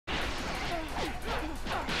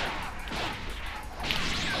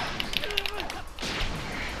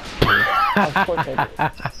Of course I do.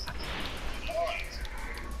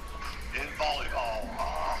 In volleyball.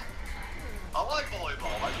 I like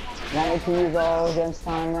volleyball. Want me to use all against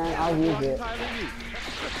time, man? I'll use it.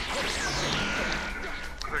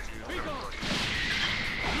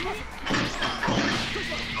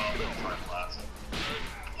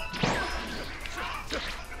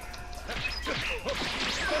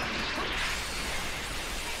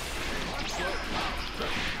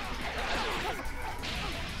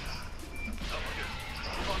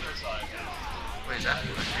 Wait, is that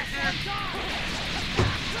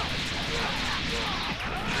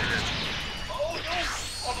oh no!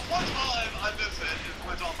 Oh, the one time I missed it, it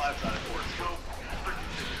went on my side, of course. Go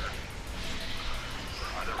freaking figure.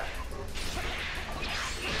 I don't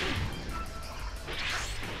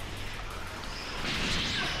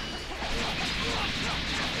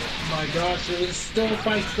Oh my gosh, there's still a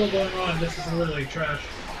fight still going on. This is really trash.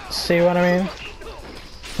 See what I mean?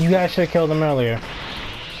 You guys should have killed him earlier.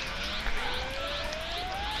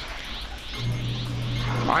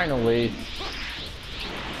 Finally.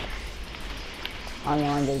 I'm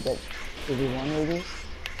going to get 51 maybe.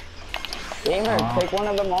 Gamer, take one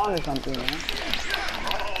of them on or something, man.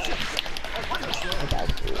 I got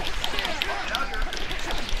you.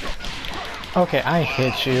 Okay, I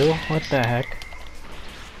hit you. What the heck?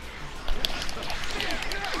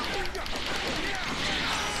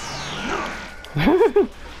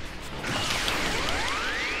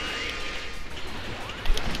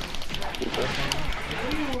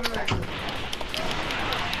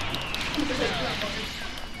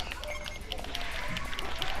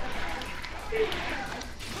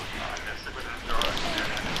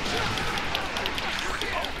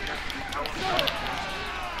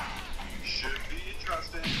 should be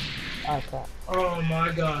interesting. Oh crap. Oh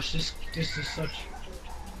my gosh, this is such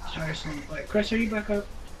tiresome fight. Chris, are you back up?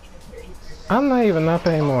 I'm not even up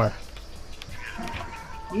anymore.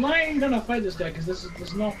 I'm not even gonna fight this guy because this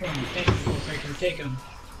is no fun. Thank you for taking take him.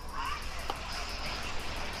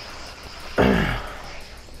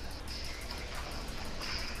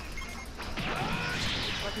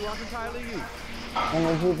 And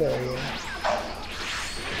there's you there,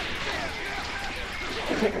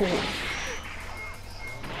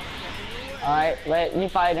 Alright, let me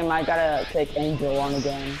fight him. I gotta take Angel on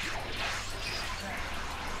again.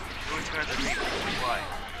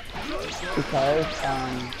 Because,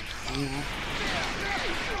 I don't know.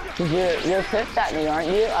 Cause you're pissed at me, aren't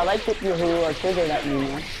you? I like people who are triggered at me,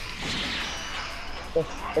 man. Just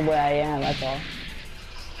the way I am, that's all.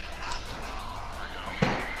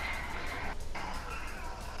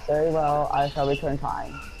 Very well, I shall return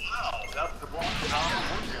time. Wow, that's the wrong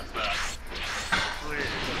time against that.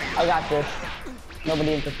 I got this.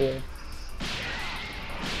 Nobody interfere.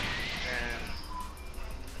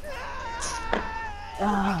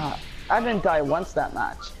 Ah, I didn't die once that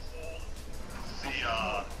match. The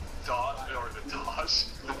dodge or the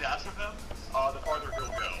dash of him, the farther he'll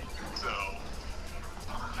go. So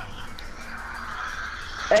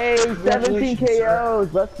Hey, 17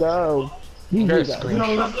 KOs, let's go. You guys.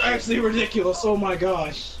 No, that's actually ridiculous. Oh my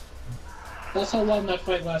gosh. That's how long that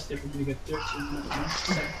fight lasted for me to get 13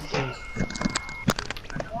 minutes.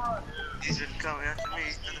 He's been coming after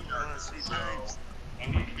me 3 times. you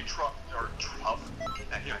need to be tough.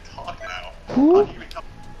 I can't talk now. You need to be tough.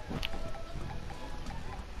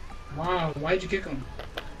 Wow, why'd you kick him?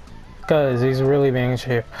 Because he's really being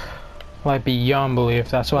cheap. Like beyond belief.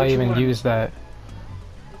 That's why I Which even one? used that.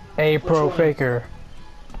 A pro one? faker.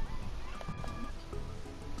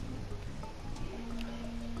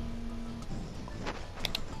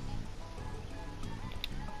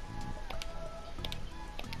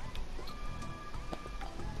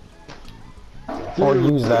 Or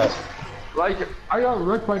use that. Like, I got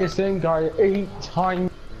wrecked by the same guy 8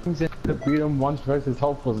 times and to beat him once because his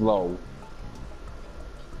health was low.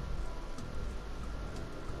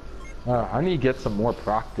 I need to get some more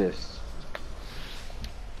practice.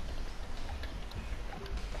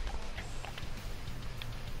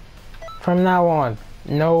 From now on,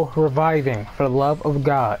 no reviving, for the love of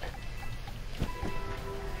God.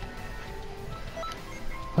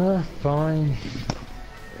 Fine.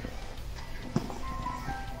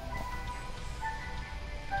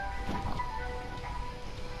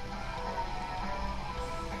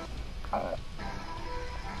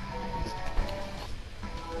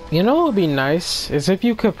 You know what would be nice is if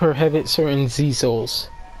you could prohibit certain Z-Souls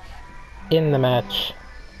in the match.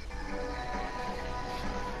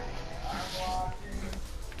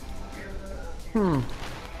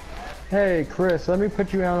 Hey Chris, let me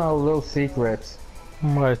put you on a little secret.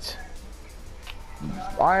 What?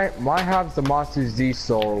 I have the Monster Z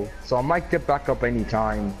Soul, so I might get back up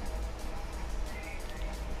anytime.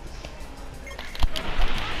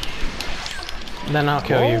 Then I'll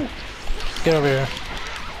kill you. Get over here.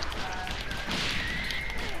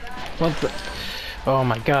 What the? Oh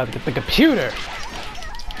my god, the computer!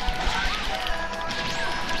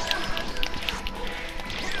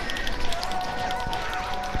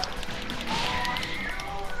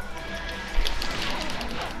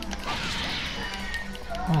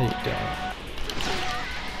 What are you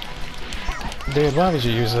doing? Dude, why would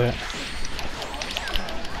you use that?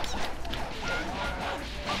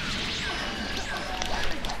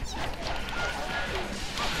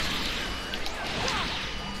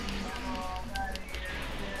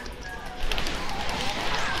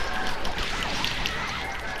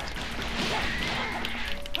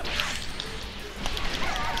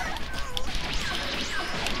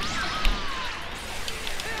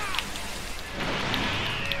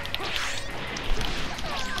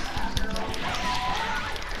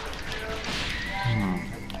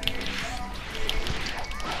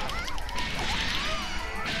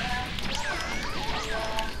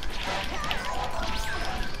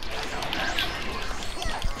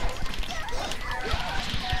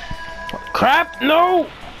 Crap! No!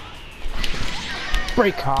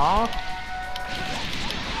 Break. Huh?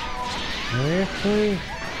 Seriously?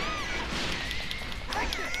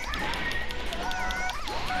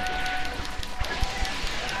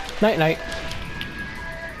 Night night.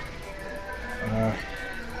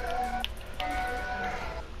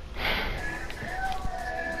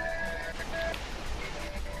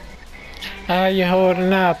 How you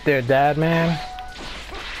holding out there, Dad, man?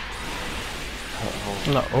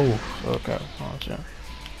 No, oh, okay, gotcha.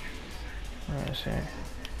 Let's see.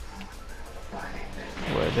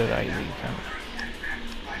 Where did I leave him?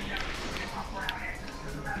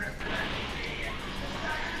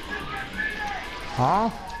 Huh?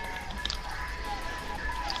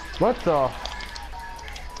 What the?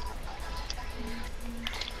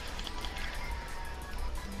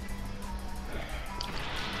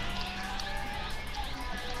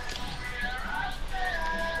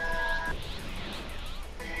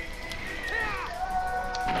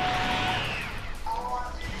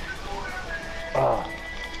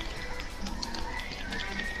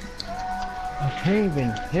 I can't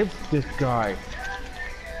even hit this guy.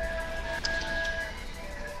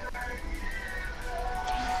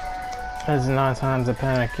 There's 9 times a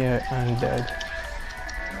panic yet. I'm dead.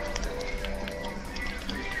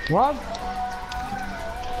 What?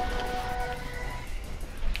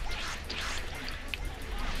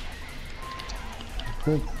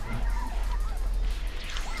 Good.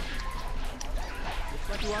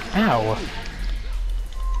 Ow!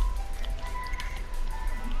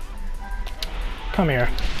 Come here.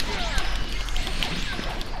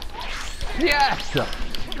 Yes!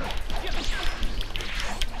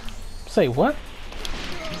 Say what?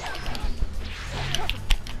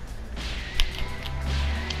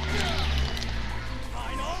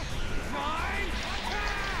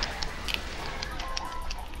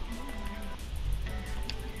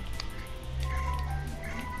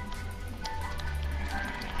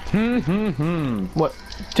 What?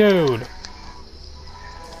 Dude!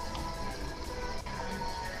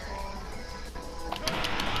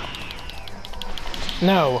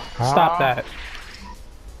 No! Stop that.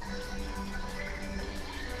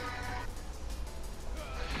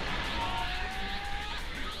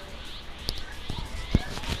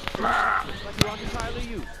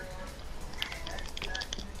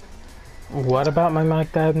 What about my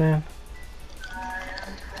mic, Dad, man?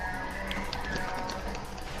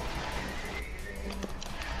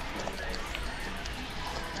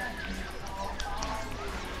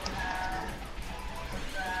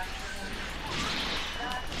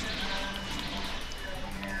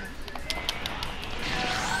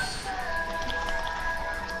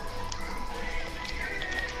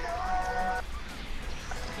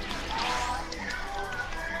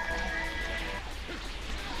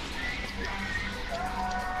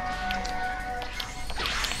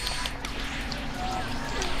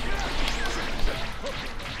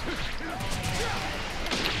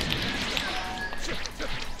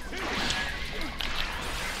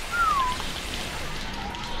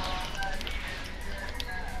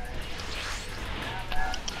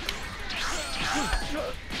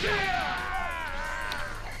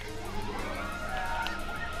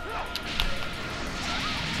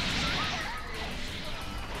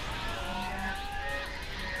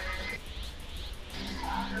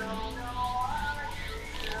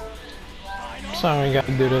 Sorry, we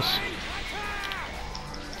gotta do this.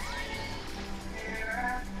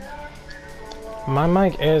 My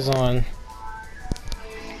mic is on.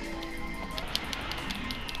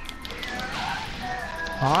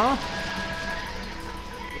 Huh?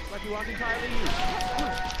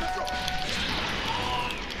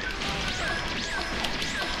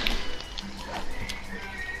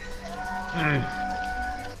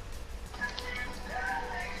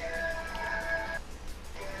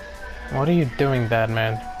 What are you doing, bad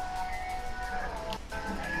man?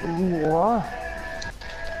 What?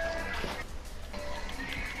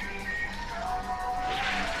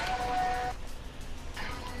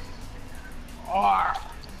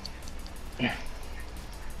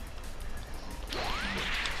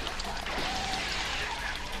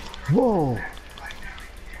 Whoa!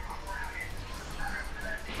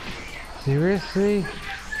 Seriously?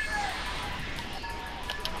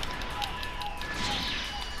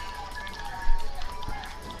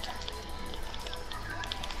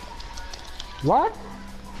 What?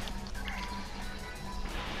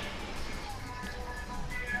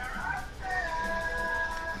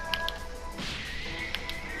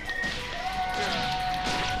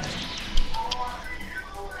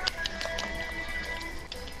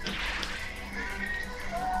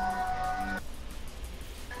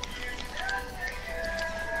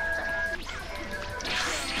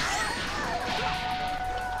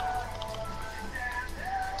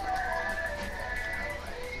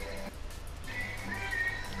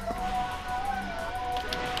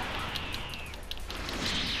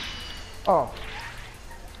 Oh.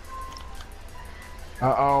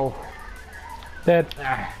 Uh-oh. Dead.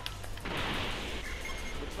 Ah.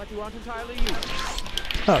 Looks like you aren't entirely you.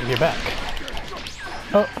 Oh, you're back.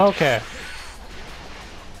 Oh, okay.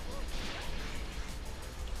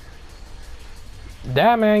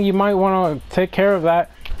 Damn, man, you might want to take care of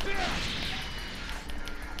that.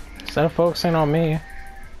 Instead of focusing on me.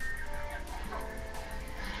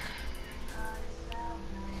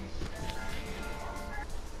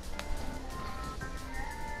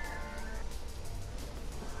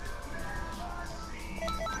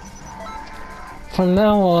 From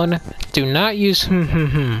now on, do not use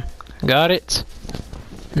Got it?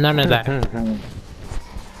 None of that.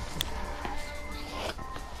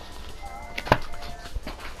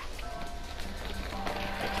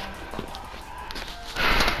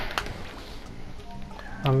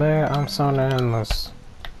 I'm there, I'm so endless.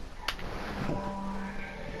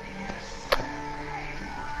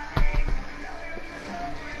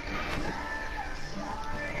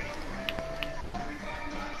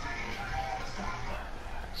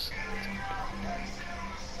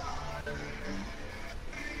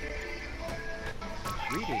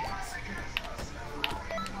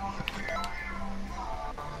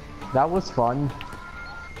 That was fun.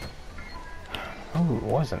 Oh, it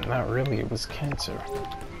wasn't. Not really. It was cancer.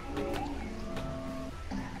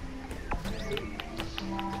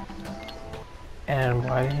 And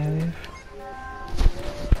why did you leave?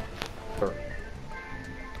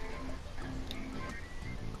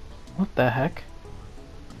 What the heck?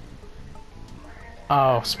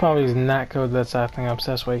 Oh, it's probably his NAT code that's acting up,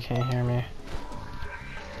 so that's why you can't hear me.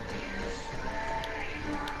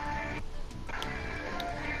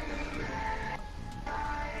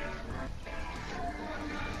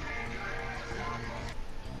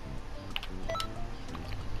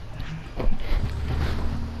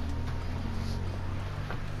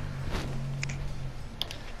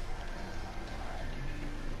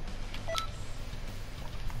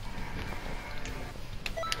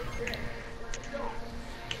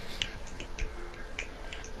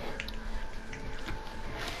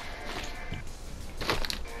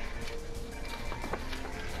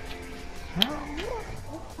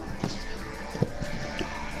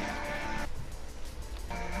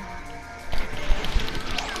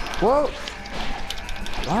 Whoa!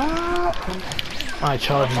 What? I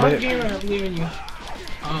charged Hard it. gamer, I believe in you.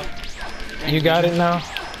 You got it now?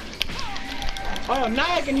 Oh, now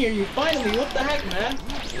I can hear you. Finally, what the heck, man?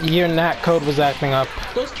 Your NAT code was acting up.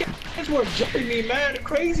 Those kids were jumping me, man.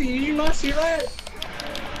 Crazy. Did you not see that?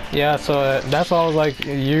 Yeah, so that's why I was like,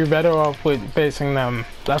 you're better off with facing them.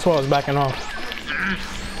 That's why I was backing off.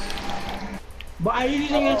 But I'm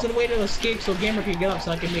using it as a way to escape so gamer can get up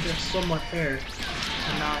so I can make it somewhat fair.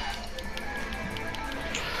 And not.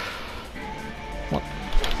 What?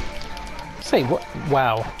 Say what?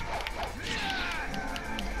 Wow.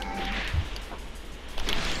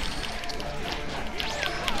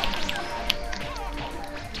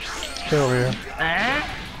 Get over here.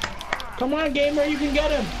 Come on, gamer, you can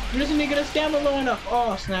get him. You just need to get his stamina low enough.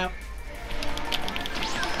 Oh, snap.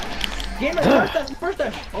 Gamer, first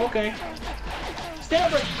time. Okay. Stamina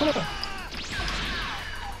break, come on.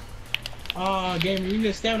 Oh, gamer, you need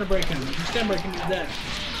a stamina break him. Your stamina break him is dead.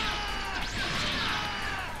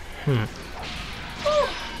 Hmm. Woo!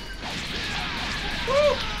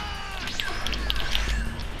 Woo!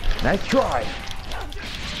 Nice try.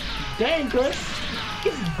 Dang, Chris.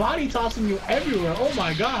 He's body tossing you everywhere. Oh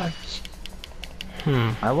my gosh.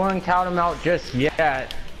 I wouldn't count him out just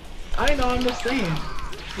yet. I know, I'm just saying.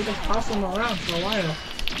 You just toss him around for a while.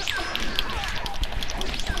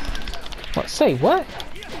 What? Say what?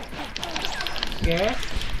 Yeah?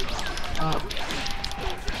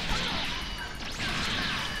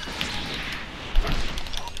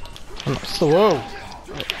 I'm slow.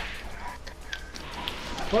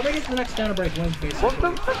 Whoever gets the next down break wins,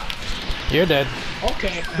 basically. You're dead.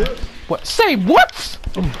 Okay. What? Say what?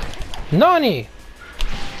 Nani?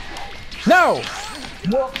 No!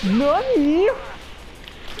 What? Nani?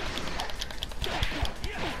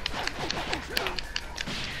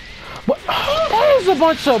 What? That is a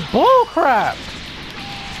bunch of bullcrap!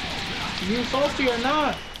 You salty or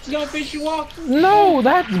not? She's gonna fish you off. No,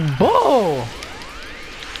 that's bull!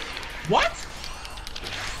 What?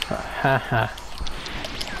 Haha.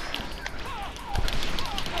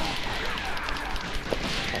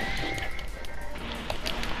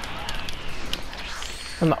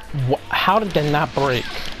 I'm not, how did that not break?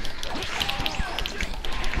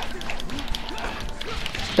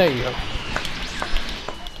 There you go.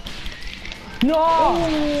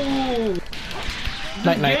 No!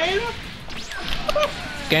 Night night. Game?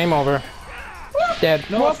 Game over. Dead.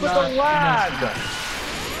 No, What it's with not. the lag?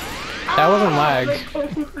 That wasn't lag.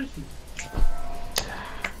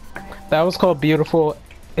 That was called beautiful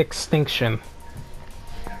extinction.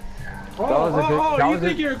 Oh, was a good- that you was a-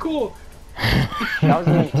 think you're cool. That was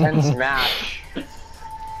an intense match.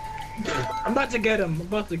 I'm about to get him. I'm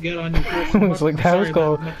about to get on you, Chris. It's like that was Sorry,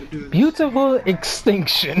 called man, I'm about to do this. beautiful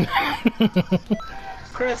extinction.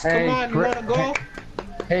 Chris, Hey, come on, you Chris- wanna go?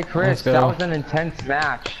 Hey Chris, Let's go. that was an intense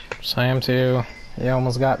match. Sam too. You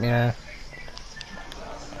almost got me there.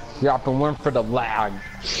 You have to learn for the lag.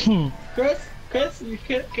 Chris, Chris,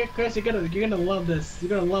 you're gonna love this. You're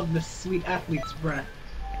gonna love this sweet athlete's breath.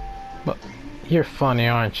 But you're funny,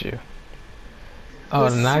 aren't you? Oh,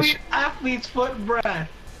 The nice. sweet athlete's foot breath.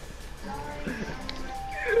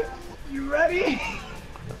 You ready?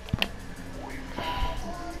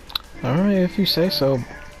 Alright, if you say so.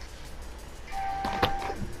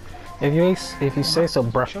 If you say so,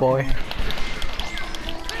 brush boy.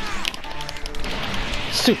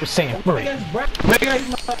 Super Saiyan 3.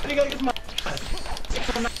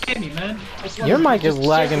 Man. Your mic is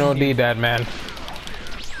lagging OD, Dad, man.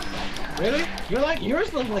 Really? You're like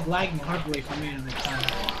yours looks like lagging hardly for me in the time.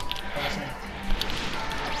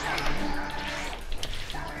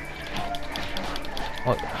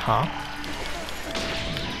 What? Huh?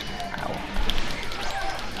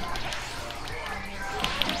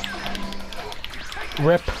 Ow.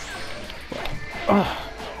 Rip. Ugh.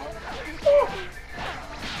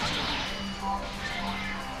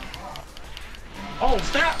 Oh,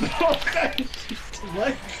 stop! Okay.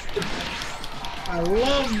 What? I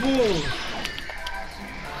love Boo.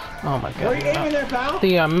 Oh my Are you aiming god. there, pal?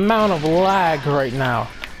 The amount of lag right now.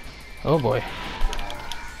 Oh boy.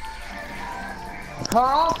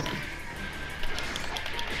 Huh?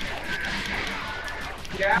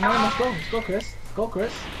 Come on, let's go. Let's go, Chris. Let's go,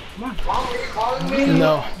 Chris. Come on.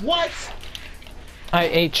 No. What? I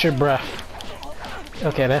ate your breath.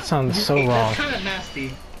 Okay, that sounds so Hey, wrong. That's kind of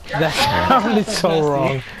nasty. That sounded so nasty.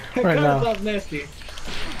 wrong It right kind of now. sounds nasty.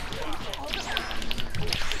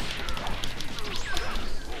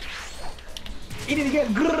 Eat it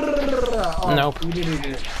again. Grrrr. Oh, Nope. You did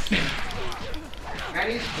it.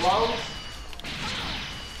 And he's close.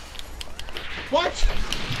 What?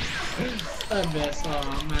 I missed.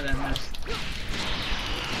 Oh, I'm mad I missed.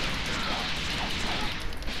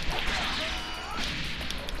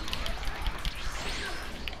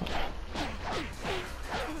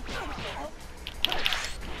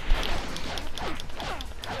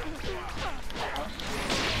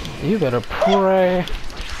 You better pray.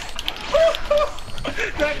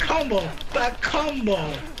 That combo! That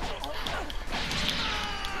combo!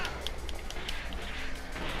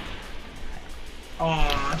 Oh,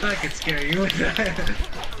 I thought I could scare you with that.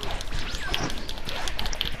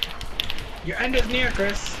 Your end is near,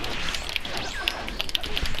 Chris.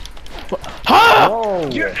 Ha! Oh!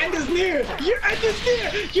 Your end is near! Your end is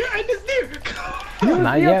near! Your end is near!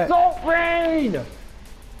 Not The yet. assault rain!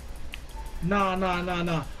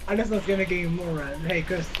 No. I guess that's gonna get you more red. Hey,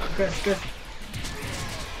 Chris.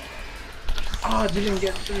 Oh, didn't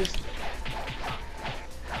get through.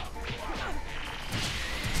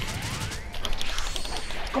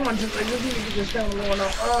 Come on, I just need to get this down low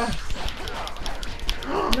enough.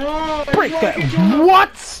 No! I Break just that. wanna get you up.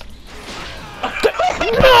 What?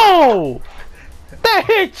 No! That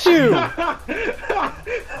hit you!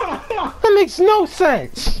 That makes no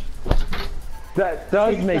sense! That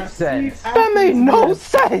does make sense. That made no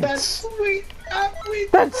sense. That sweet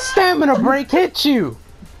athlete. That stamina break hit you.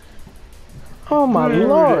 Oh my Dude.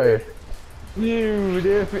 lord. Dude,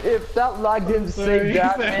 if that lag didn't save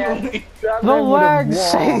that man, that The man would've lag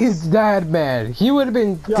lost. saved that man. He would have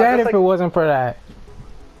been Yeah, dead that's if it wasn't for that.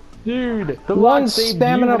 Dude, the One lag saved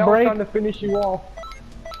stamina you, and I was break. trying to finish you off.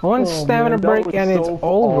 One Oh, stamina man, that break was and it's so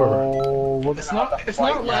over. Oh, we're It's gonna have not. to It's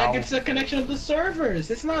fight not lag. now. It's the connection of the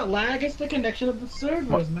servers. It's not lag. It's the connection of the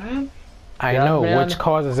servers, man. I Yeah, know, man. which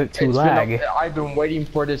causes it to It's lag. I've been waiting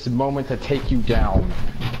for this moment to take you down.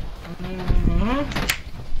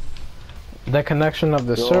 The connection of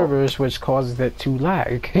the Yo. servers which causes it to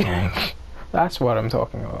lag. That's what I'm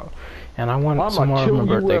talking about. And I want some more of my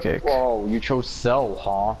birthday cake. Oh, you chose Cell,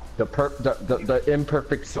 huh? The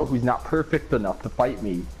imperfect Cell who's not perfect enough to fight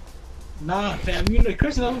me. Nah, fam. You know,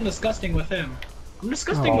 Chris knows I'm disgusting with him. I'm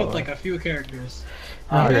disgusting Oh. with like a few characters.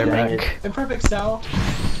 I'll be Yeah, right man. back. Imperfect Cell.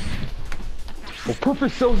 Well,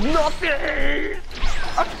 perfect Cell's nothing!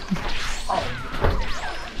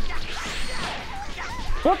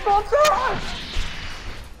 What the fuck?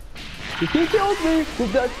 If he kills me,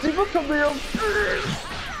 with that super career.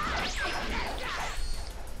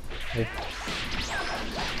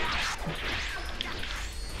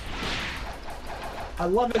 I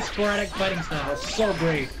love his sporadic fighting style. It's so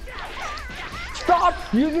great. Stop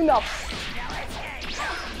using that.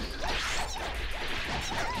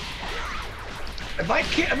 If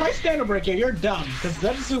I stand a break here, you're dumb. Because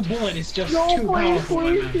Zetsu Bullet is just No, too please, powerful,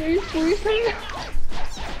 my please, man. please, please.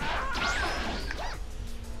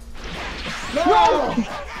 No!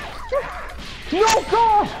 No,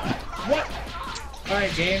 God! What?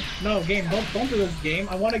 Alright, game. No, game. Don't do this, game.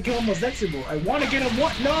 I want to kill him with Zetsu Bullet. I want to get him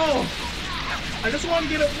once. No! I just want to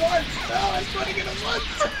get him once. No, I just want to get him once.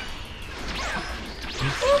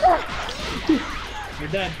 You're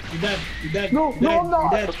dead. You're dead. You're dead. No, you're no,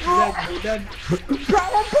 dead. I'm not. You're dead. You're dead. You're dead.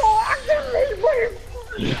 Dragon Ball, activate,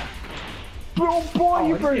 please! Little boy, Oh,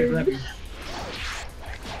 you I just need bring. Reppy.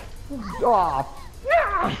 Ah,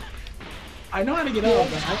 yeah. I know how to get out,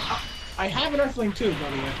 but I have an Earthling too, by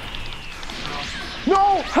the way.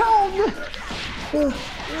 No, help! No.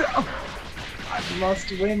 I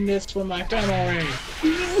must win this for my family.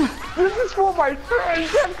 This is for my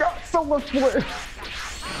friends. I've got so much work.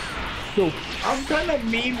 No, I'm gonna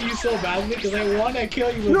meme you so badly because I want to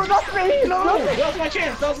kill you with... no, not me. No! That was my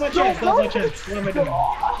chance! That was my chance! That was my chance! What am I doing?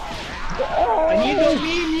 I need to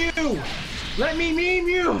meme you! Let me meme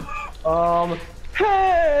you!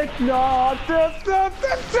 Heck, not the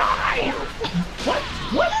time. What?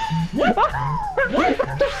 What? What? What?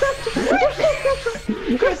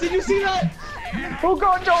 Chris, did you see that? Oh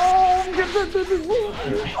God, no!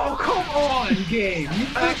 Oh, come on, game. You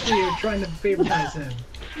actually are trying to favorize him.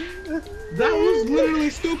 That was literally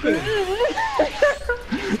stupid.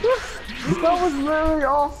 That was really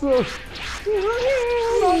awesome.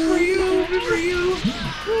 Not for you, good for you.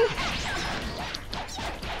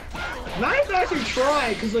 Now I have to actually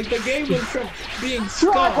try, because like the game was being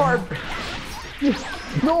scum. Try hard.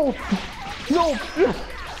 No, no.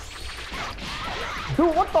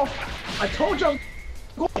 Dude, what the? I told you,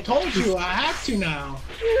 I told you, I have to now.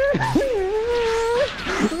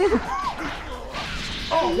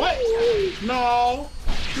 Oh, what? No,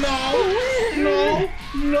 no,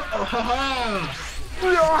 haha.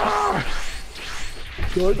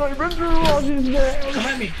 Guys, I've been through all these man. Come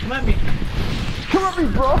at me, come at me. Come at me,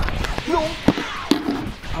 bro. No.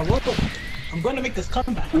 I will. I'm going to make this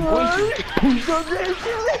comeback. I'm going to.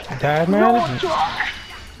 Dad, No, man, try.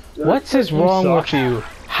 what is wrong with you?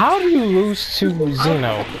 How do you lose to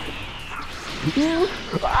Xeno?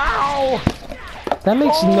 Ow. That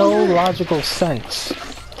makes no logical sense.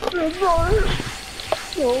 Don't try.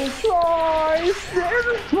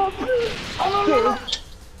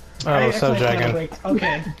 Oh, so Dragon.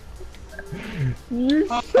 Okay. You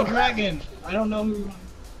Oh, Dragon. I don't know who.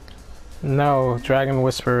 No, Dragon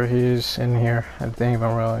Whisperer, he's in here. I didn't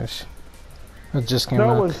even realize. It just came That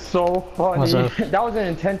out. was so funny. What's up? That was an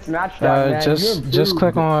intense match. That man. Just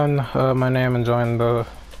click on my name and join the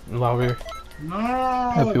lobby.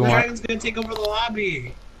 No, If you want. Dragon's gonna take over the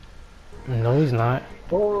lobby. No, he's not.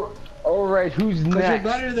 Oh, all right. Who's Because you're next?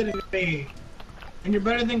 better than me. And you're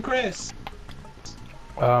better than Chris.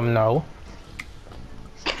 No.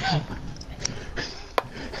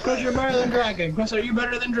 Chris, you're better than Dragon. Chris, are you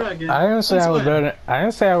better than Dragon? I didn't say Since I was when? better. I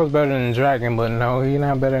didn't say I was better than Dragon, but no, he's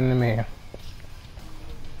not better than me.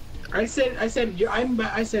 I said I said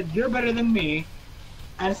you're better than me.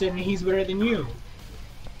 I said he's better than you.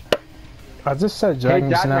 I just said Hey,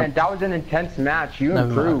 Dragon's Dad, not. man, that was an intense match. You Never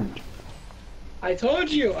mind. improved. I told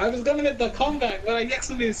you I was gonna make the comeback, but I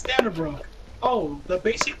accidentally standard broke. Oh, the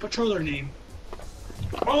basic patroller name.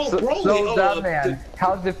 Oh, Broly! So Oh, that man,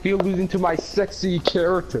 how does it feel losing to my sexy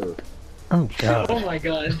character? Oh god. Oh my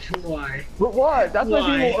god, why? But what? That's my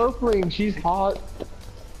Why? female Earthling. She's hot.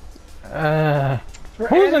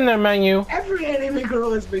 Who's in their menu? Every anime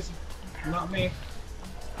girl is basic. Not me.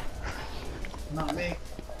 Not me.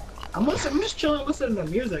 I'm just chilling, listening to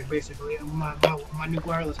music basically on my new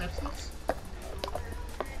wireless headsets.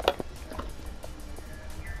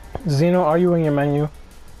 Xeno, are you in your menu?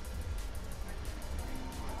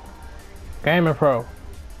 Gamer Pro.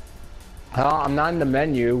 I'm not in the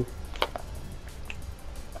menu.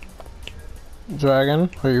 Dragon,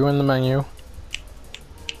 are you in the menu?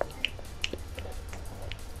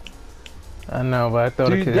 I know, but I thought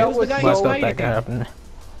Dude, it could. that was I so thought that could happen.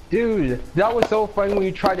 Dude, that was so funny when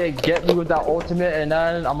you tried to get me with that ultimate, and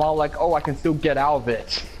then I'm all like, oh, I can still get out of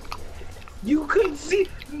it. You could see.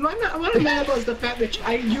 What I'm mad about is the fact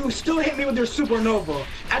that you still hit me with your supernova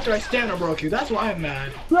after I stamina broke you. That's why I'm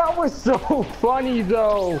mad. That was so funny,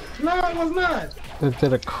 though. No, it was not. It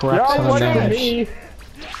did a crap That ton of wasn't damage. me.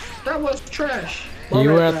 That was trash.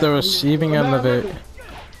 You were at the receiving end of it.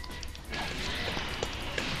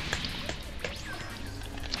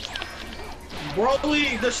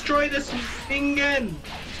 Broly, destroy this Ningen!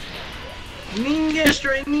 Ningen,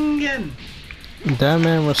 destroy Ningen! That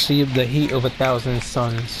man received the heat of 1,000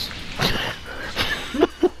 suns.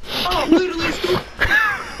 Oh, literally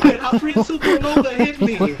stupid! How free supernova hit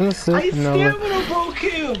me! I stamina broke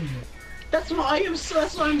him! That's why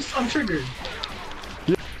I'm triggered.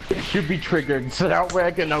 You should be triggered, so that way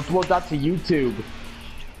I can upload that to YouTube.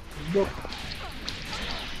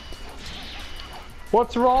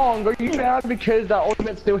 What's wrong? Are you mad because that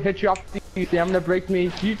ultimate still hit you after you stamina break me?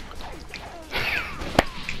 You...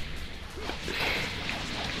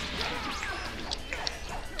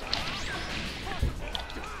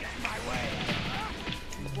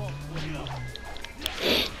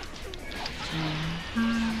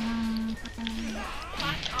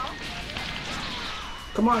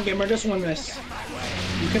 Come on, gamer, just win this.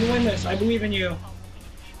 You can win this, I believe in you.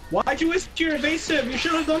 Why'd you waste your evasive? You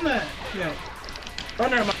should have done that. Yeah. Oh,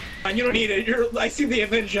 never mind. You don't need it. I see the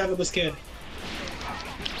advantage out of this kid.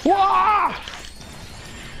 Wah!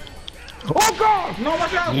 Oh god! No,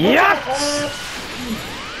 watch out! Yes!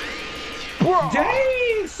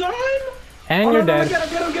 Dang, son! And you're dead.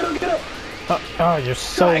 Get him! Oh, you're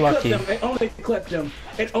so lucky. It only clipped him.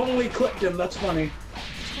 It only clipped him. That's funny.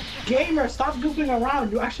 Gamer, stop goofing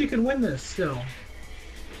around. You actually can win this still.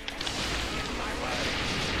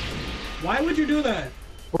 Why would you do that?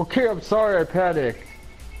 Okay, I'm sorry, I panicked.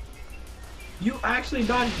 You actually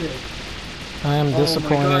dodged it. I am Oh my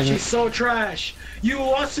disappointed. gosh, he's so trash. You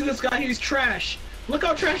lost to this guy, he's trash. Look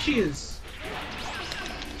how trash he is.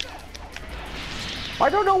 I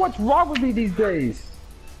don't know what's wrong with me these days.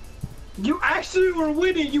 You actually were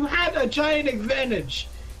winning. You had a giant advantage.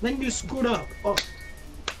 Then you screwed up. Oh.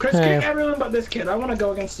 Chris, kick everyone but this kid. I want to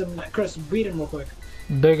go against him. Chris, beat him real quick.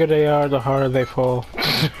 Bigger they are, the harder they fall.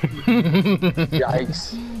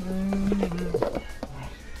 Yikes.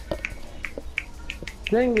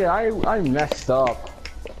 Dang it, I messed up.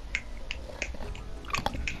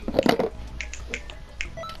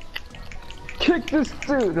 Kick this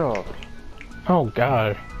dude up. Oh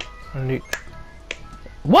god.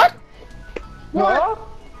 What? What?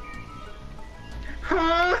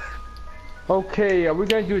 Huh? Okay, are we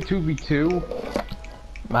gonna do a 2v2?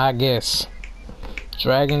 I guess.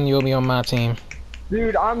 Dragon, you'll be on my team.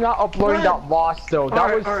 Dude, I'm not uploading that loss though.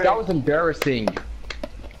 That was embarrassing.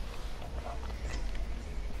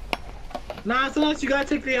 Nah, sometimes you gotta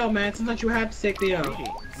take the L, man. Sometimes you have to take the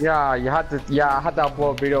L. Yeah, I had to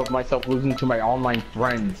upload a video of myself losing to my online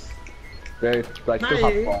friends. But I still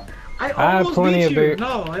have fun. I have almost plenty beat of you. it.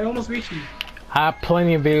 No, I almost beat you. I have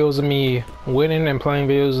plenty of videos of me winning and plenty of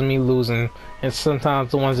videos of me losing. And sometimes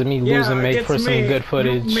the ones of me losing make against for some me. good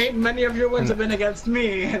footage. Many of your wins have been against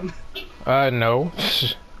me. No.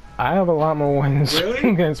 I have a lot more wins Really?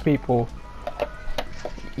 against people.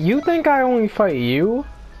 You think I only fight you?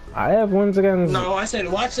 I have wins against... No, I said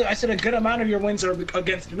a good amount of your wins are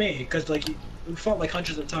against me, because like you fought like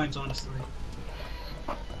hundreds of times, honestly.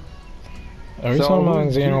 Are you talking about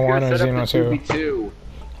Xeno 1 or Xeno 2? 2v2?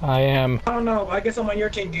 I am. I don't know. I guess I'm on your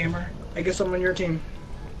team, gamer. I guess I'm on your team.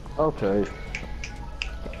 Okay.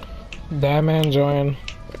 That man join.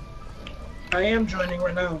 I am joining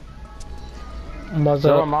right now. What's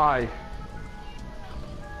So up? am I.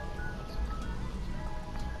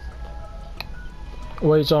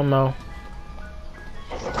 What are you talking about?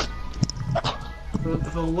 If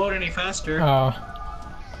it'll load any faster. Oh.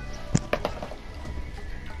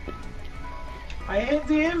 I hit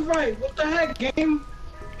the invite. What the heck, game?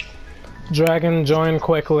 Dragon, join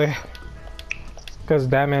quickly. Because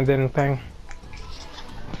Batman didn't ping.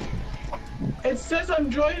 It says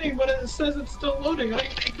I'm joining, but it says it's still loading. I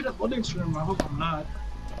picked it up loading screen. I hope I'm not.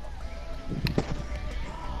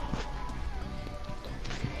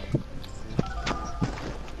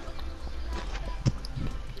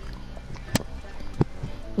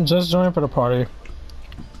 Just join for the party.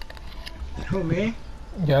 Who, me?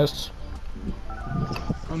 Yes.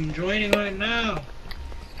 I'm joining right now.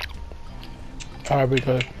 Alright, we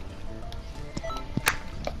good.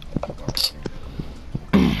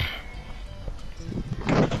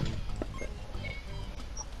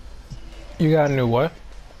 You got a new what?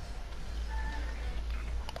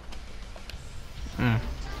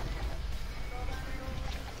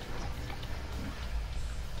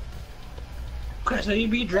 Okay, so you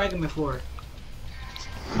beat Dragon before.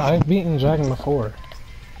 I've beaten Dragon before.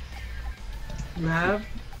 You have?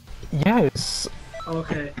 Yes.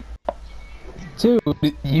 Okay. Dude,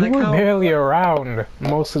 you Like were how- barely around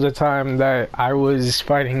most of the time that I was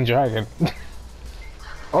fighting Dragon.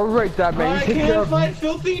 Alright, that man. I You take care can't of fight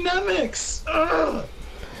filthy Nemix! Ugh!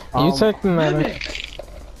 You took the medic. Nemix!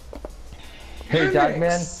 Hey, that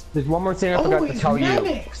man. Nemix! There's one more thing I forgot to Always tell you.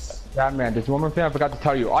 Nemix! That man. There's one more thing I forgot to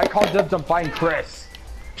tell you. I called dibs on fighting Chris.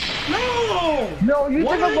 No! No, you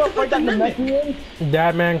Why think I'm do I gonna have to fight that fight the Namekian?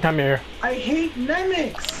 That man, come here. I hate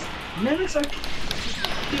Nemix! Nemix are...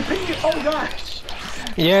 You pick me... Oh gosh!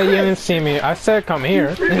 Yeah, you didn't see me. I said come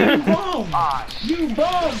here. You bum! You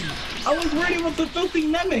bum! I was worried about the filthy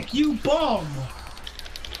Nemic, you bum!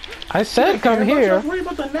 I said come I here. was worried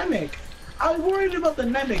about the Nemic. I was worried about the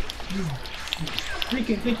Nemic. You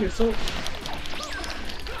freaking think you're so...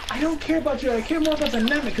 I don't care about you, I care more about the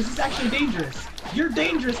Nemic because it's actually dangerous. You're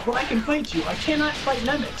dangerous, but I can fight you. I cannot fight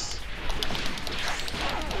Nemics.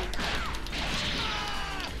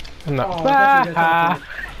 No. Oh, that's what you're Ah, talking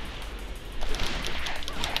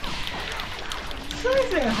What are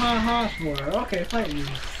you saying ha-ha for? Okay, fight me.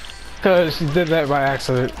 because you did that by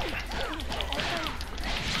accident.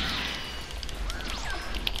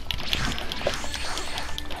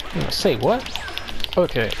 Say what?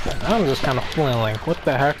 Okay, I'm just kind of flailing. What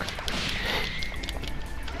the heck?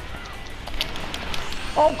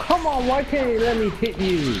 Oh, come on. Why can't you let me hit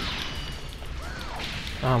you?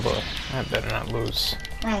 Oh boy, I better not lose.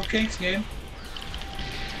 Oh, thanks, game.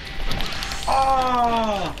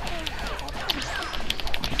 Oh!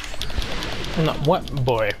 No, what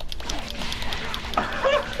boy?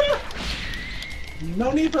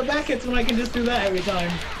 No need for back hits when I can just do that every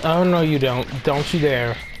time. Oh no, you don't. Don't you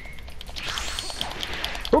dare.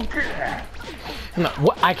 Okay. No,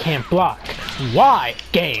 what? I can't block. Why,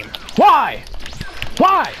 game? Why?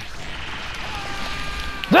 Why?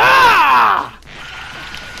 Ah!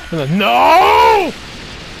 No! No!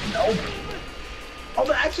 Oh,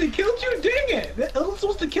 that actually killed you? Dang it! That was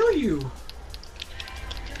supposed to kill you.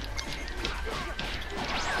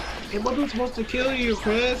 It wasn't supposed to kill you,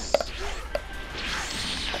 Chris.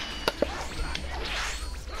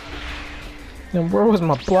 Then where was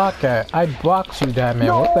my block at? I blocked you, that man.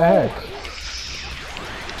 What the heck?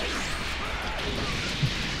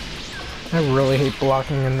 I really hate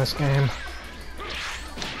blocking in this game.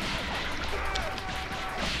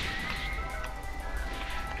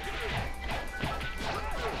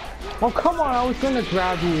 Oh, come on. I was gonna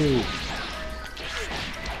grab you.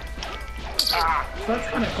 That's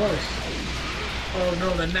kind of close. Oh no,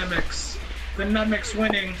 the Nemix. The Nemic's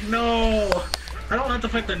winning. No! I don't have to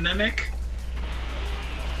fight the Nemic.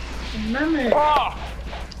 The Nemic! Oh,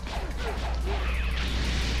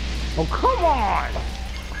 oh come on.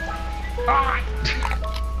 Ah.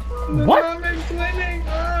 The What? Nemic's winning!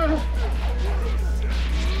 Ah.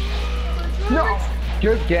 No.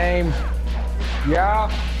 Good game. Yeah.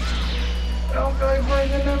 Don't go for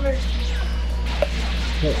the Nemic!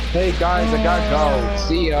 Hey guys, I gotta go.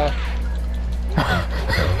 See ya.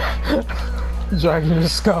 Dragging the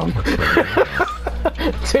scum.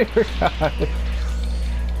 Dear God.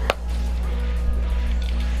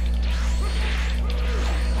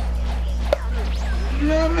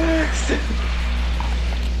 Nemix!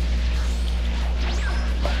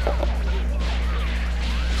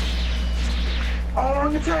 Oh,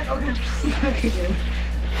 wrong attack! Okay.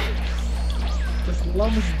 This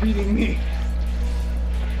love is beating me.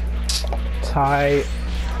 Tie.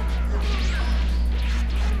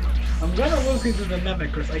 I'm gonna lose into the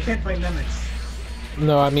Nemic, Chris. I can't fight Nemics.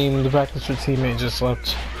 No, I mean the fact that your teammate just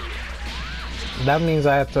left. That means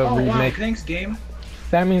I have to Oh wow, remake. thanks game.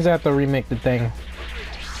 That means I have to remake the thing.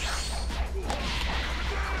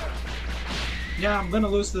 Yeah, I'm gonna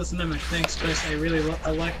lose to this Mimic. Thanks, Chris. I really I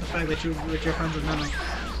like the fact that you're friends with Mimic.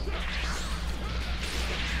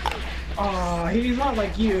 Aw, he's not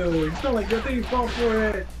like you. He's not like you. I think you fall for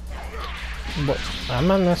it. But I'm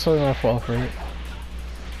not necessarily gonna fall for it.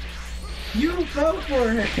 You fell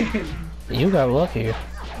for it. You got lucky.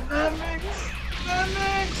 Mimics!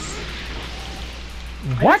 Mimics!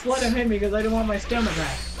 I What? just let him hit me because I didn't want my stamina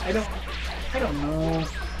back. I don't know.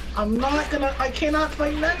 I cannot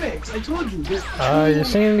fight Mimics. I told you. You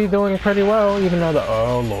seem to be doing pretty well, even though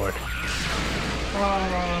oh lord.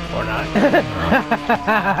 Or not.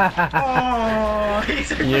 Oh,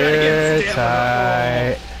 he's You're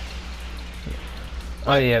tight.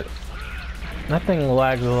 Oh yeah. Nothing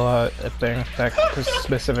lags a lot, I think, that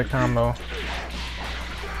specific combo.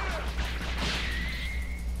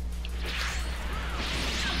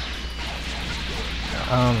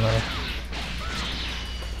 I don't know.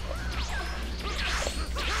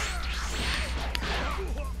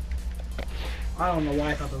 I don't know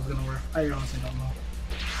why I thought that was gonna work. I honestly don't know.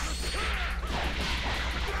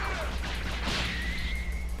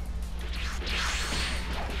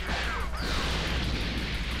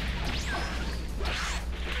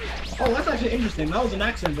 Oh, that's actually interesting. That was an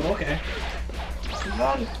accident, but okay. Come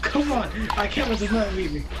on, come on! I can't let this man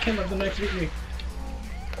beat me. Can't let the next beat me.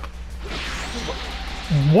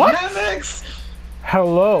 What? Mimics!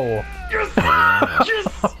 Hello. Yes! Yes!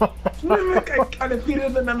 Mimic! I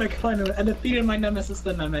defeated the Mimic finally. I defeated my nemesis,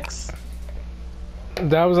 the Mimics.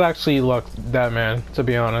 That was actually luck, that man, to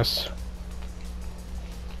be honest.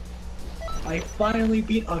 I finally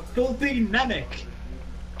beat a filthy Mimic.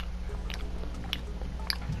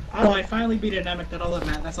 Oh, I finally beat a Namek.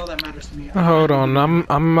 That's all that matters to me. Hold on, I'm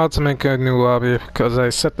about to make a new lobby because I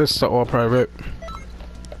set this to all private.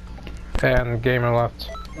 And gamer left.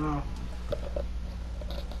 Wow.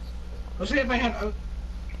 Let's see if I have.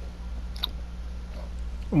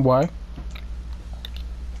 Why?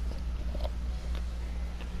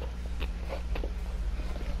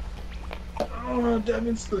 Oh,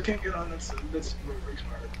 Devin still can't get on. That's breaks my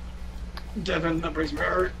heart. Devin, that breaks my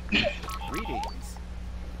heart. Greetings.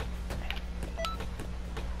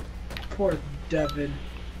 Poor Devin.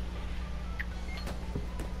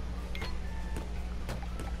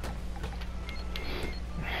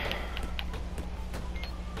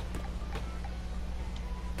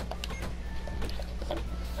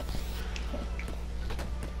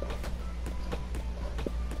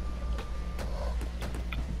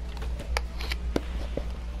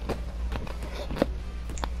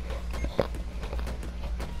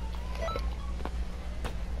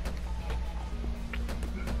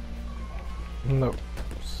 No.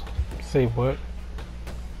 Say what?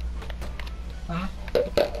 Huh?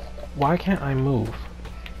 Why can't I move?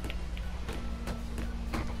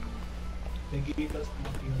 The game doesn't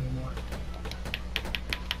want you anymore.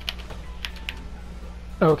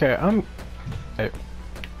 Okay, Hey.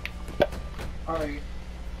 Alright.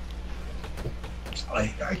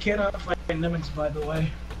 I cannot fight Mimics, by the way.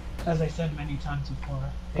 As I said many times before,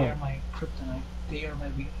 they are my kryptonite. They are my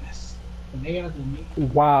weakness. And they are the meat.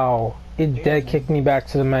 Wow. It dead kicked me back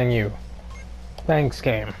to the menu. Thanks,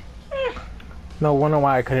 game. No wonder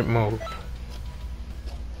why I couldn't move.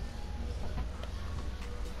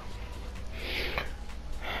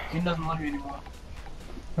 It doesn't love you anymore.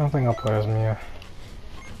 I don't think I'll play as Mia.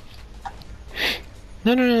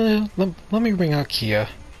 No. Let me bring out Kia.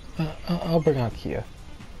 I'll bring out Kia.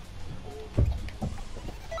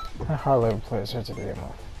 I hardly ever play as her to begin with.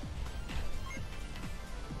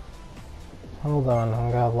 Hold on,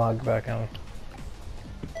 I'm gonna log back in.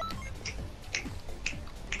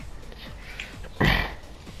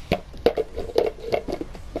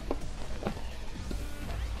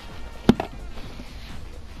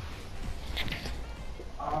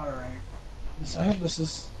 Alright. I hope this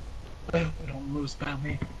is. I hope we don't lose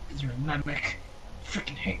badly. Because you're a Namek. Freaking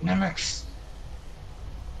hate Nameks.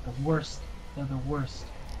 The worst. They're the worst.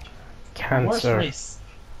 The worst Cancer. race.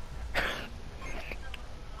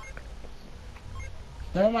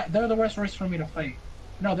 They're the worst race for me to fight.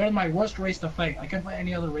 No, they're my worst race to fight. I can't fight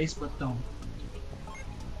any other race but them.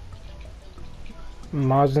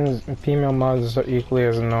 Majins, female Majins are equally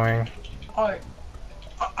as annoying. I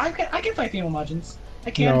can fight female Majins.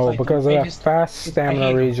 I can No, fight because them. of that fast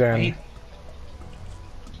stamina regen.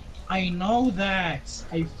 I know that.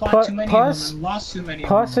 I fought too many of them and lost too many of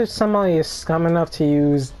them. Plus, if somebody is scum enough to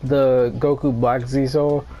use the Goku Black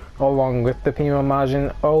Zizo along with the female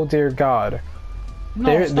Majin, oh dear god.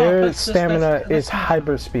 No, their stamina is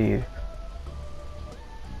hyper speed.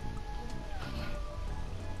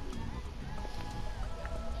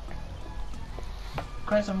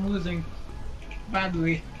 Christ, I'm losing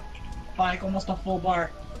badly. like almost a full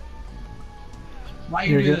bar. Why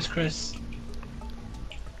you You're do good. this, Chris?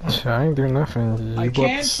 I ain't doing nothing. I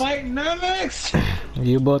can't fight Nemix!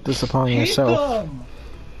 You brought this upon Hate yourself. them!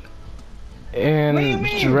 And What do you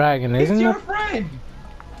mean? Dragon, He's isn't your that? friend!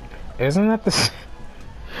 Isn't that the?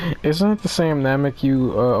 Isn't that the same Namek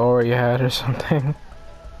you already had or something?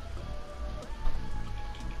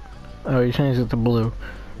 Oh, you changed it to blue.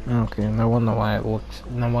 Okay, no wonder why it looked.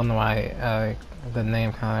 No wonder why the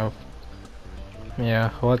name kind of. Yeah,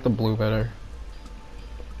 I like the blue better.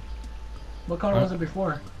 What color was it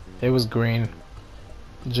before? It was green.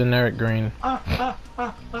 Generic green.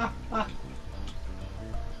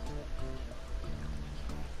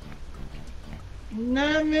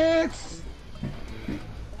 Nemix!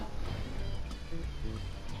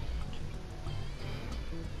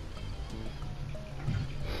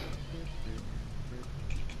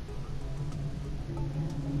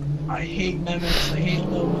 I hate Nemix, I hate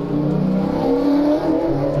them.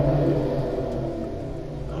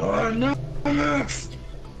 Oh, Nemix!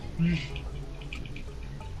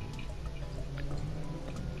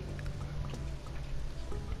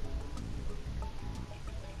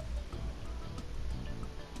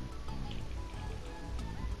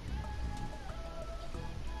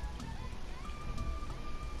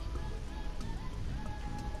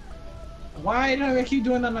 Why do I keep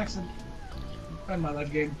doing that next in my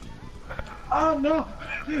life game? Oh no!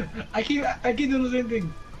 I keep doing the same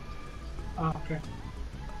thing. Oh, okay.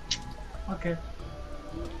 Okay.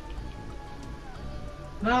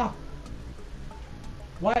 No.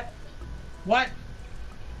 What? What?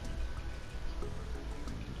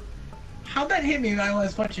 How'd that hit me when I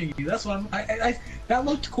was punching you? That's what I that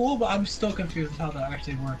looked cool, but I'm still confused how that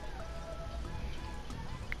actually worked.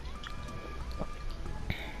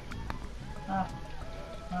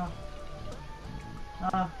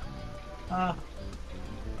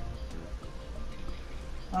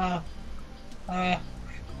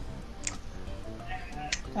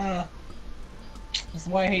 That's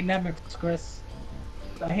why I hate Nemix, Chris.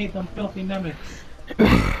 I hate them filthy Nemix.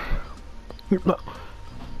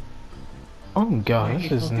 Oh god, I this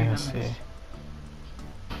hate is filthy nasty. Nemix.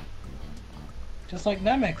 Just like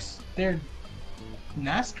Nemix, they're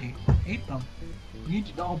nasty. I hate them. You need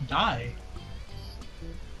to all die.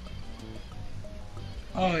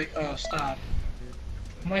 Oh, stop.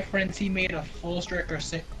 My friend, he made a full striker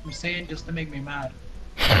Saiyan just to make me mad.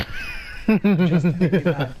 Just to make me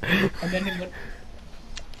mad. And then he went,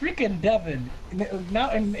 freaking Devin.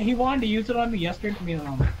 And he wanted to use it on me yesterday,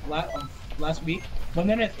 last week. But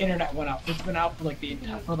then his internet went out. It's been out for like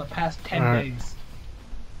for the past 10 days.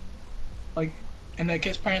 Like, and like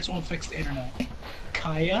his parents won't fix the internet.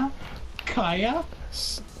 Kaya? Oh,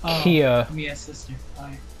 Kia. Mia's sister.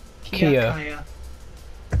 Hi. Kia.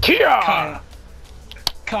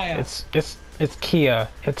 Kaya. It's Kia.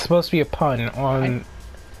 It's supposed to be a pun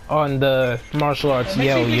on the martial arts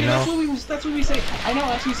yell, you know? That's what we say. I know,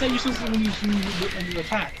 that's what you say. You're supposed to when you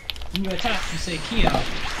attack. When you attack, you say Kia.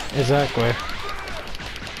 Exactly.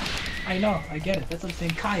 I know, I get it. That's what I'm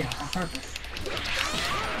saying. Kaya on purpose.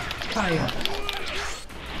 Kaya.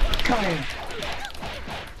 Come on,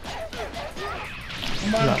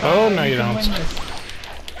 No, Kaya, oh no, you can don't. win this.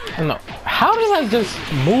 No. How did I just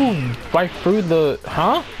move right through the...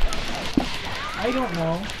 Huh? I don't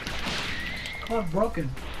know. Clock broken.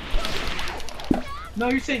 No,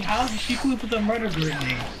 you're saying how did she flew with the murder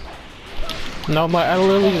grenade? No, but I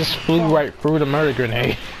literally just flew right through the murder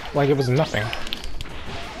grenade. Like it was nothing.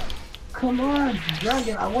 Come on,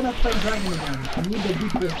 Dragon, I wanna play Dragon again. I need to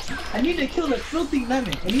beat this. I need to kill the filthy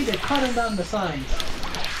lemon. I need to cut him down the sides.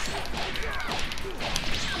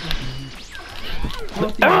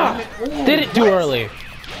 Ah! Did it too early.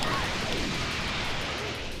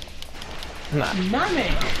 Nah.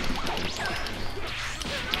 Namek!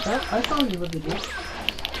 I saw you with the dick.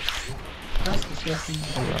 That's disgusting.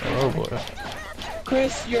 Oh boy.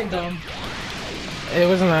 Chris, you're dumb. It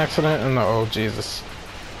was an accident and oh Jesus.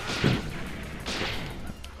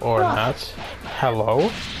 Or not. Hello?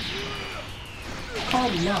 Call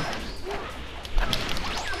me up.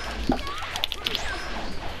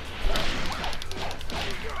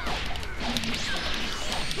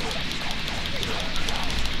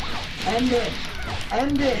 End it!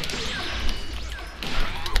 End it!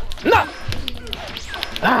 No!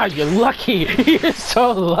 Ah, you're lucky! You're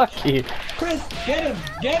so lucky! Chris, get him!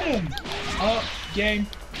 Get him! Oh, game.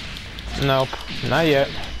 Nope, not yet.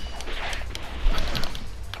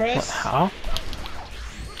 Chris? How?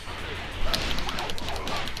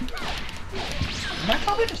 Am I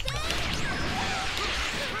probably just...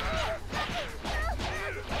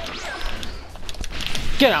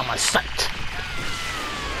 Get out of my sight!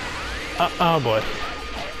 Oh boy.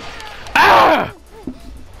 Ah!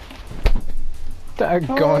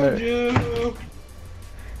 Daggone it. You.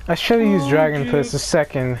 I should have used Dragon you. Fist a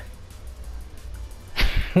second.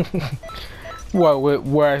 What,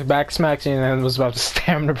 where I back smacked you and then was about to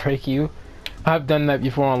stamina break you? I've done that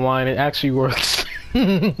before online, it actually works.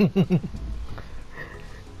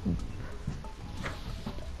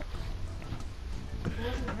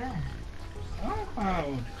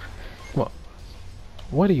 What?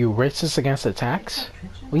 What are you, racist against attacks?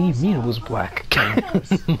 What do you mean it was black?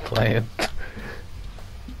 Play it.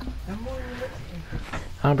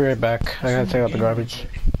 I'll be right back. I gotta take out the garbage.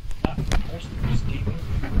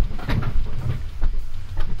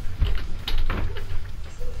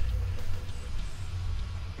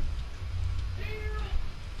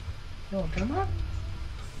 No, come on.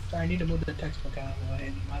 Sorry, I need to move the textbook out of the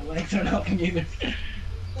way. My legs aren't helping either.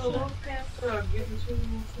 So those pants are getting too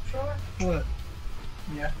short? What?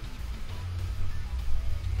 Yeah.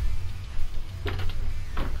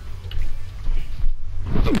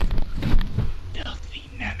 Filthy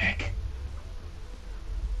Namek.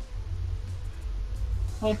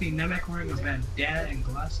 Filthy Namek wearing a bandana and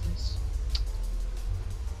glasses.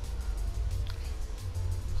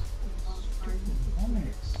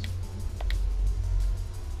 Nice.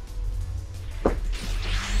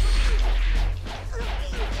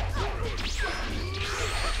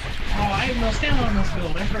 Oh, I have no stamina on this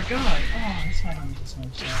build. I forgot. Oh, that's why I don't need this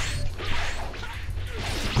much stamina.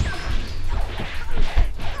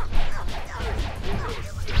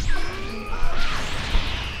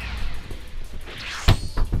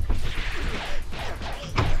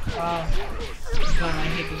 God, I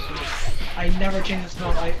hate this build. I never change this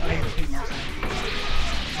build. I hate myself.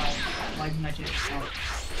 Why didn't I change this build?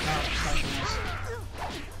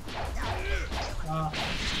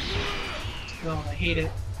 This build, I hate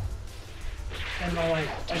it. End my life.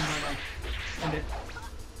 End my life. End it.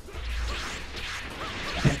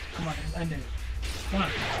 Okay, come on, end it. Come on,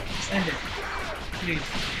 just end it. Please.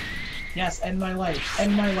 Yes, end my life.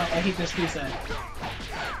 End my life. I hate this preset.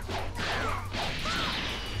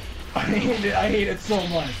 I hate it so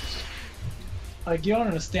much. Like, you don't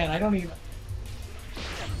understand. I don't even...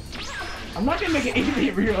 I'm not gonna make it easy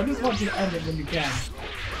for you. I just want you to end it when you can.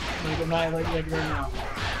 Like, like right now.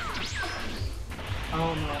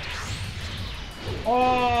 Oh no.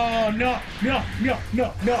 Oh no! No! No!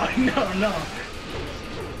 No! No! No! No!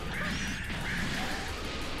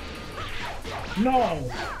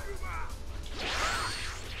 No!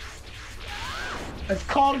 It's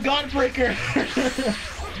called Godbreaker!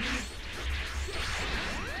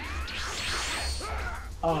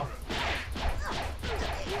 Oh.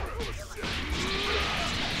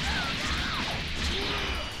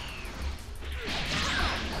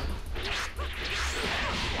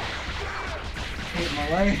 I hate my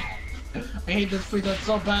life. I hate this preset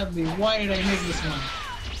so badly. Why did I make this one?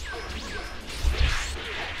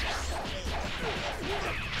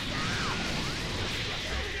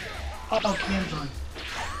 Oh, cans on.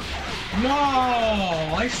 No!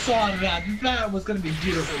 I saw that. That was gonna be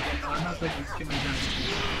beautiful. I'm not thinking it's gonna be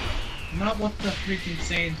done. Not what the freaking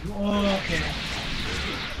Saiyans do. Oh, okay.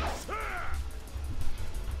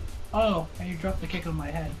 Oh, and you dropped the kick on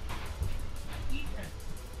my head.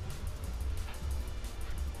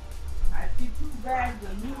 I see 2 bags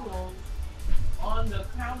of noodles on the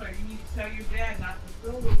counter. You need to tell your dad not to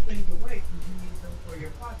throw those things away because you need them for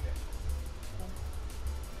your project.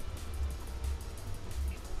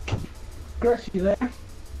 Chris, you there?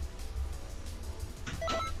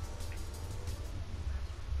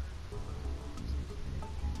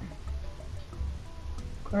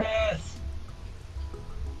 Chris!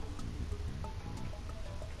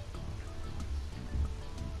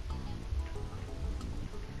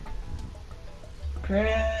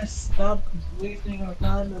 Chris, stop wasting our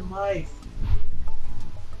time in life.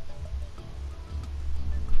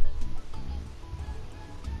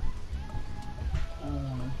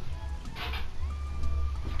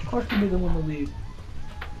 Of course you'll be the one to leave.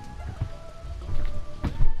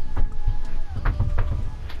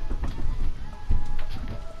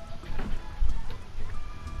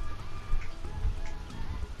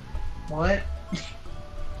 What?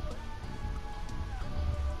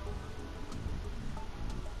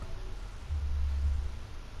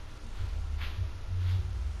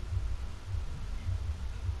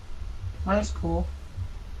 That's cool.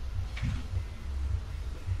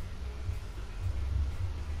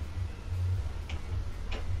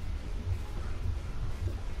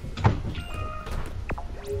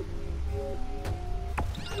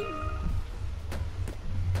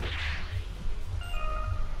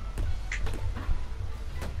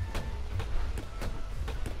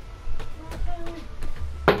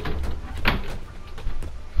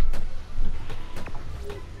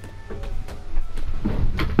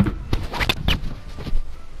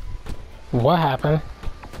 What happened?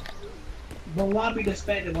 The lobby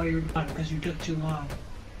disbanded while you were gone because you took too long.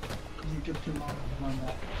 Because you took too long to run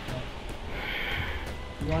that.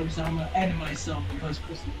 The lobby said I'm gonna end myself because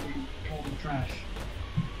Chris is being total trash.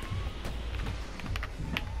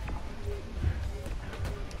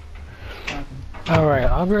 Alright,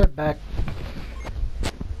 I'll be right back.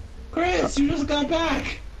 Chris, you just got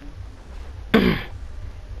back!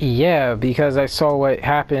 Yeah, because I saw what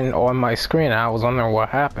happened on my screen and I was wondering what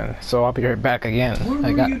happened. So I'll be right back again. What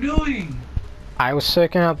were you doing? I was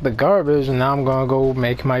checking out the garbage and now I'm gonna go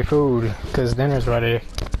make my food because dinner's ready.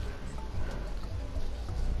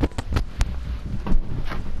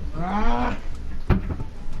 Ah!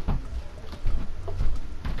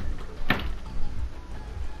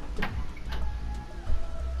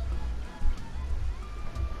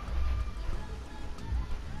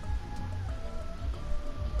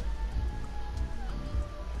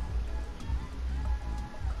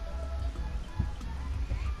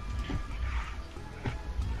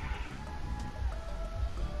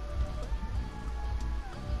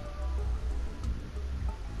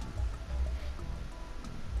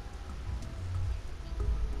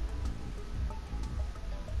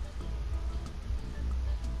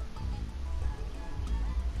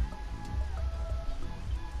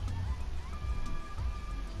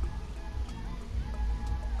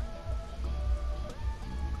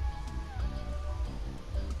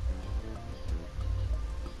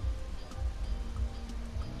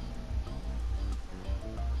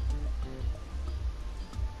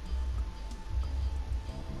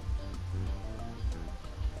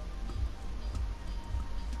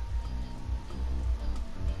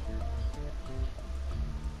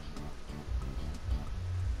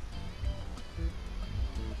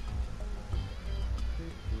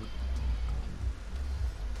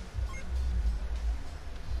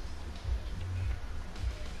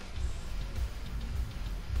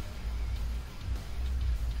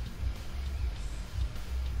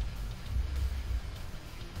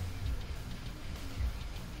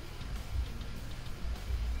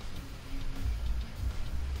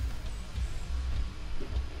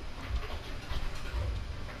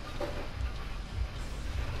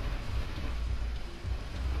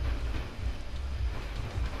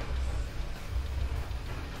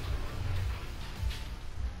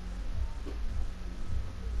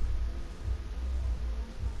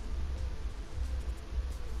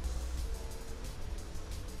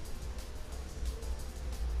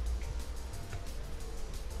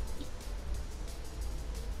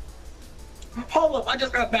 Hold up, I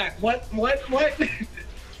just got back. What?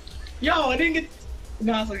 Yo, I didn't get.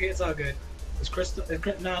 No, it's okay. It's all good. Is Crystal?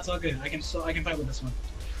 No, it's all good. I can fight with this one.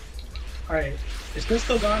 All right. Is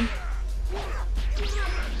Crystal gone?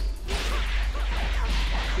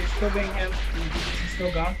 He's still being him. He's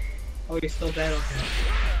still gone. Oh, he's still dead. Okay.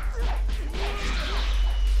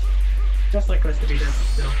 Just like Chris to be dead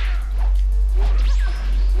still.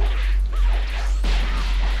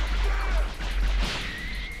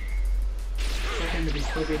 To be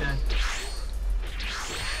still be dead.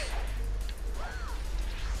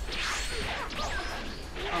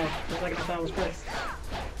 Oh, looks like I thought it was Chris.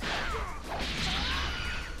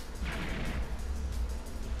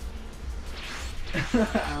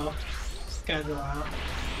 Ow. This guy's a while.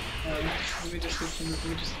 Let me just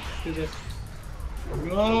do this.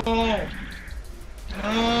 No! No!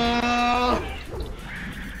 Ah!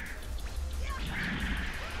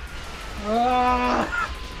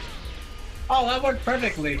 Oh, that worked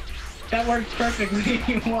perfectly. That worked perfectly.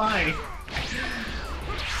 Why?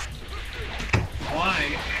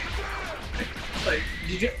 Why? Like,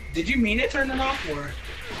 did you mean to turn it off, or?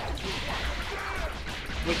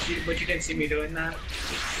 But you didn't see me doing that.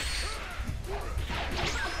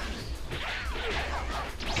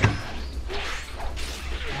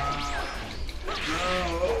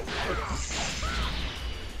 No.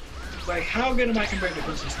 Like, how good am I compared to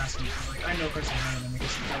Chris Assassin? Like, I know Chris is better than me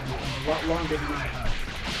because he's played a lot longer than I have.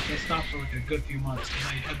 They stopped for like a good few months because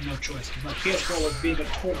I had no choice. Because my PS4 was being a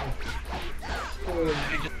total.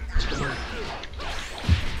 And just work.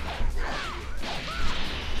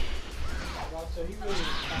 So he really,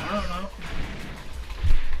 I don't know.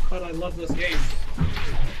 But I love this game. I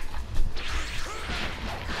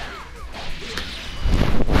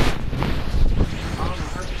don't know,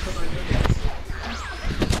 hurt because I do this.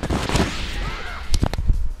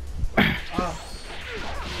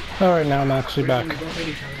 Alright, now I'm actually back.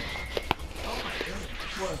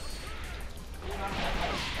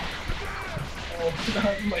 Oh,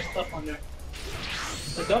 my stuff on there.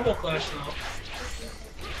 It's a double flash now.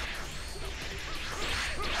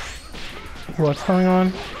 What's going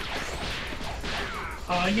on?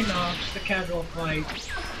 You know, just a casual fight.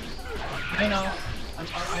 I know.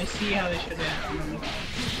 I see how they should end.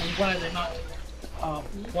 I'm glad they're not.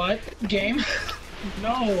 What? Game?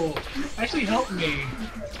 No! Actually help me!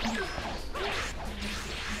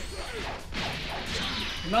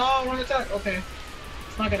 No, wrong attack! Okay.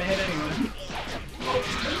 It's not gonna hit anyway.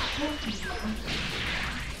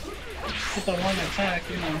 Hit the one attack,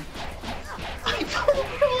 you know. I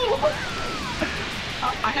don't know!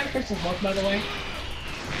 I have crystal smoke, by the way.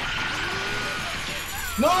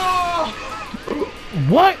 No!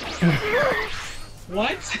 What?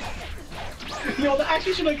 What? Yo, that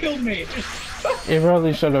actually should have killed me. It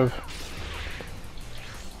really should have.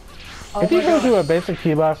 Oh If you my go God. through a basic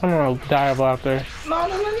keyboard, someone will die of laughter. No,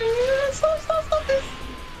 stop this.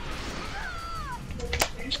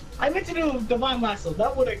 I meant to do Divine Lasso.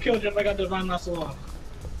 That would have killed you if I got Divine Lasso off.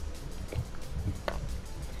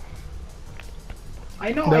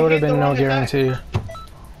 I know, There I would have hit the been no wrong attack. guarantee.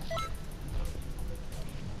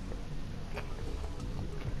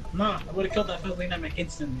 Nah, I would have killed that Fuzzy Namek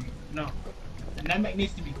instantly. No. The Namek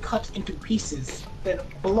needs to be cut into pieces, then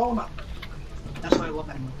blown up. That's why I love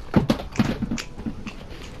that move.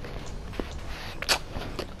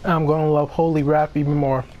 I'm gonna love Holy Wrap even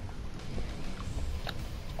more.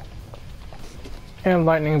 And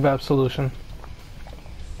Lightning Valve Solution.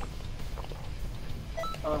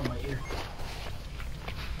 Oh, my ear.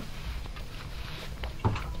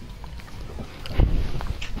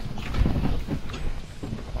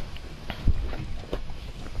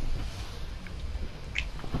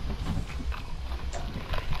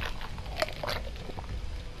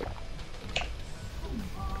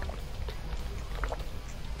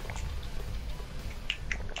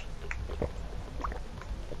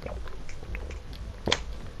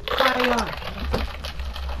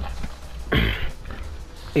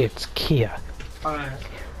 It's Kia.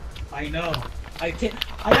 I know. I am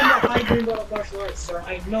a high green belt of martial arts, sir.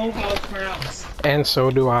 I know how it's pronounced. And so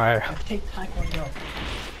do I. I take Taekwondo.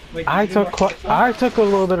 Wait, I did you took watch that? I took a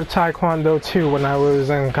little bit of Taekwondo too when I was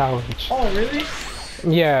in college. Oh, really?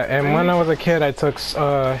 Yeah, and when I was a kid, I took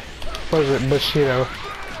what was it, Bushido.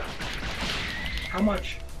 How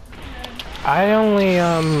much? I only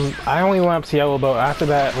went up to yellow belt. After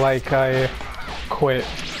that, like I quit.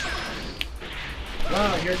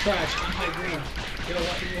 Wow, you're trash. I'm high green. Yo,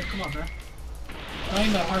 come on, man. Not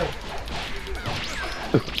even that hard.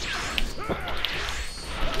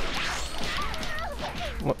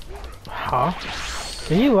 What? Huh?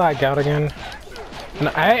 Did you lag out again?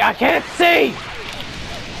 No, I can't see!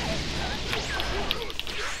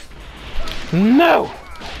 No!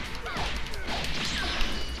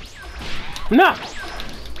 No!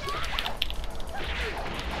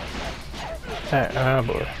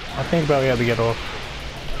 Boy. I think probably had to get off.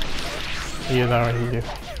 He is already here.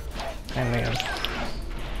 And then.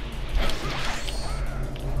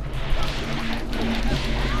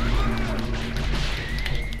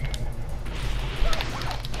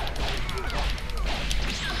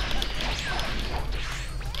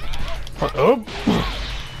 Oh!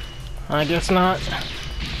 I guess not.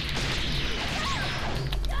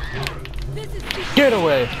 Get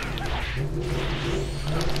away!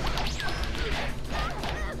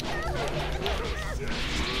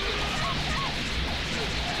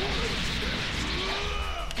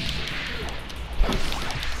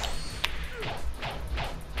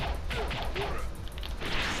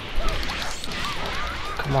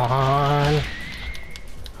 Come on.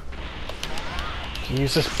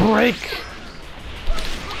 Use this break.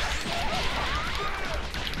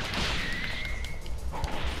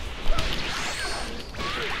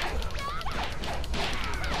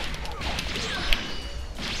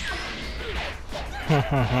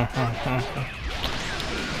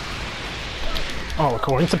 All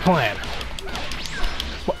according to plan.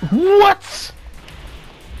 What?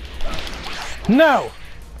 No.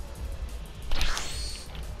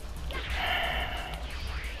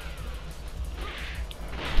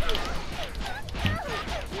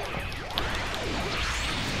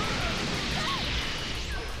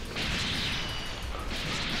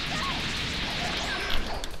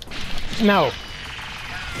 No.